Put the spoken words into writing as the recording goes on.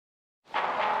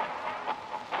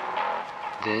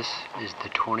This is the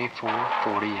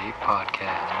 2448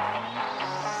 Podcast.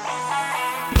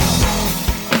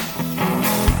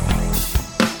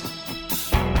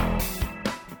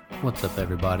 What's up,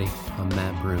 everybody? I'm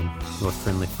Matt Broom, your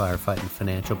friendly firefighting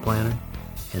financial planner,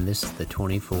 and this is the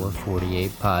 2448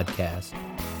 Podcast.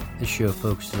 This show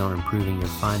focuses on improving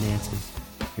your finances,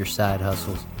 your side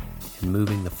hustles, and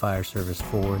moving the fire service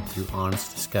forward through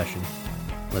honest discussion.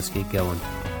 Let's get going.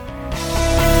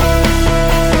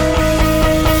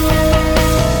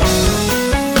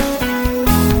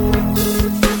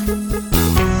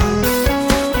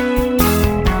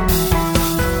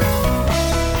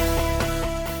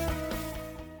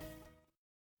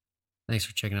 Thanks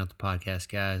for checking out the podcast,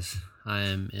 guys. I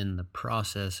am in the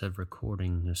process of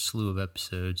recording a slew of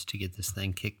episodes to get this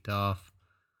thing kicked off.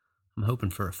 I'm hoping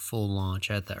for a full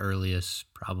launch at the earliest,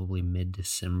 probably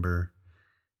mid-December,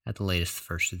 at the latest, the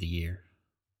first of the year.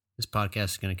 This podcast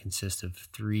is going to consist of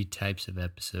 3 types of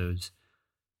episodes.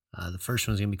 The first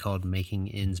one is going to be called Making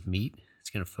Ends Meet. It's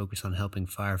going to focus on helping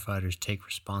firefighters take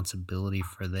responsibility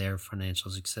for their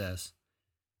financial success.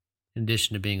 In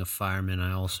addition to being a fireman,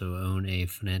 I also own a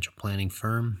financial planning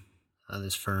firm.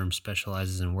 This firm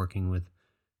specializes in working with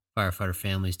firefighter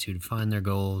families to define their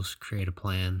goals, create a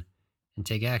plan, and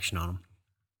take action on them.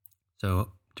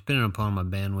 So, depending upon my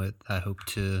bandwidth, I hope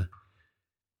to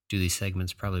do these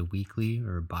segments probably weekly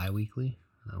or bi-weekly.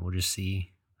 We'll just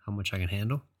see how much I can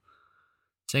handle.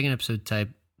 Second episode type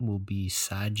will be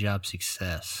Side Job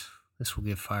Success. This will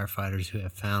give firefighters who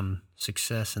have found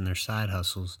success in their side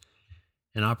hustles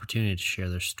an opportunity to share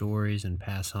their stories and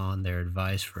pass on their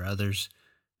advice for others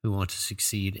who want to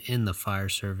succeed in the fire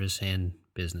service and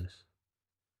business.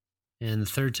 And the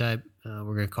third type, we're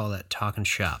going to call that Talking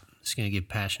Shop. It's going to give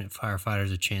passionate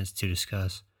firefighters a chance to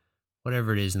discuss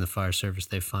whatever it is in the fire service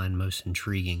they find most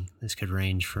intriguing. This could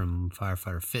range from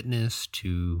firefighter fitness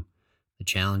to the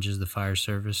challenges the fire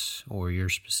service or your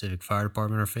specific fire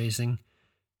department are facing,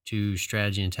 to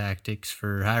strategy and tactics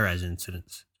for high-rise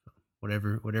incidents.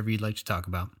 Whatever you'd like to talk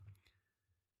about.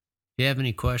 If you have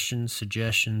any questions,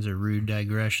 suggestions, or rude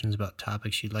digressions about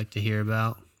topics you'd like to hear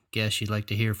about, guests you'd like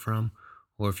to hear from,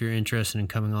 or if you're interested in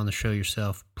coming on the show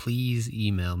yourself, please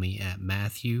email me at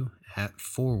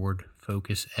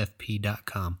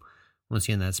matthew@forwardfocusfp.com. Once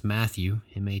again, that's Matthew,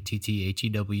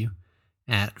 Matthew,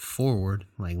 @forward,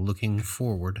 like looking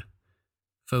forward,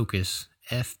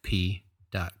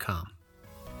 focusfp.com.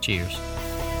 Cheers.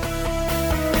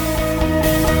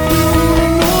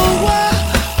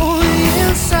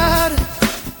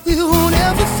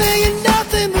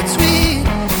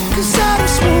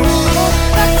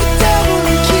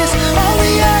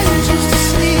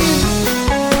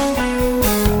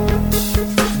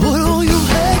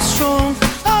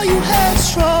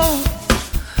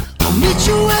 Meet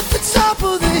you at the top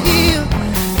of the